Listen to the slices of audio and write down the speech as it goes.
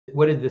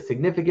what is the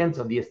significance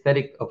of the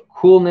aesthetic of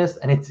coolness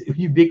and its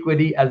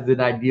ubiquity as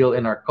an ideal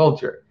in our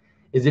culture?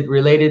 Is it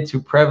related to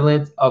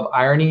prevalence of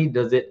irony?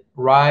 Does its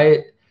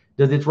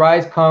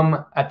rise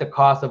come at the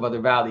cost of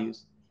other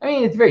values? I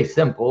mean, it's very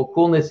simple.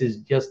 Coolness is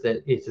just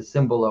that it's a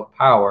symbol of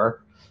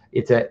power.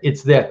 It's a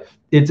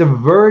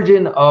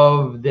version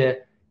of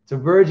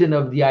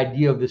the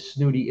idea of the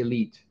snooty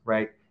elite,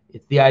 right?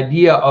 It's the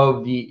idea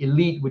of the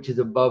elite which is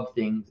above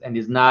things and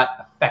is not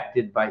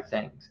affected by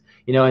things.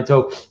 You know, and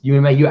so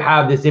you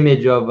have this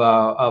image of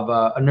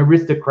an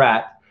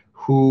aristocrat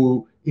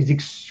who is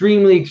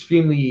extremely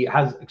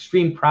has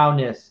extreme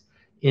proudness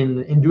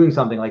in doing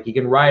something. Like he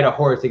can ride a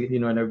horse, you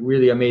know, in a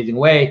really amazing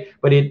way,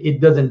 but it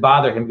doesn't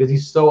bother him because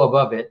he's so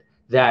above it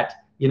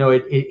that, you know,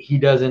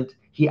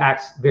 he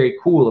acts very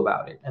cool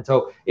about it. And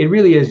so it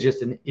really is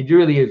just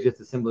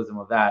a symbolism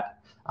of that.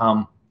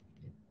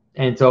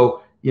 And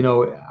so, you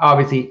know,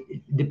 obviously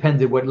it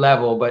depends at what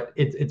level, but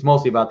it's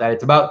mostly about that.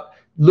 It's about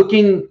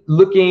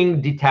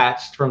looking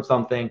detached from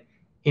something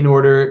in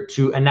order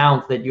to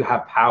announce that you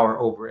have power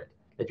over it,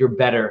 that you're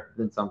better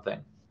than something.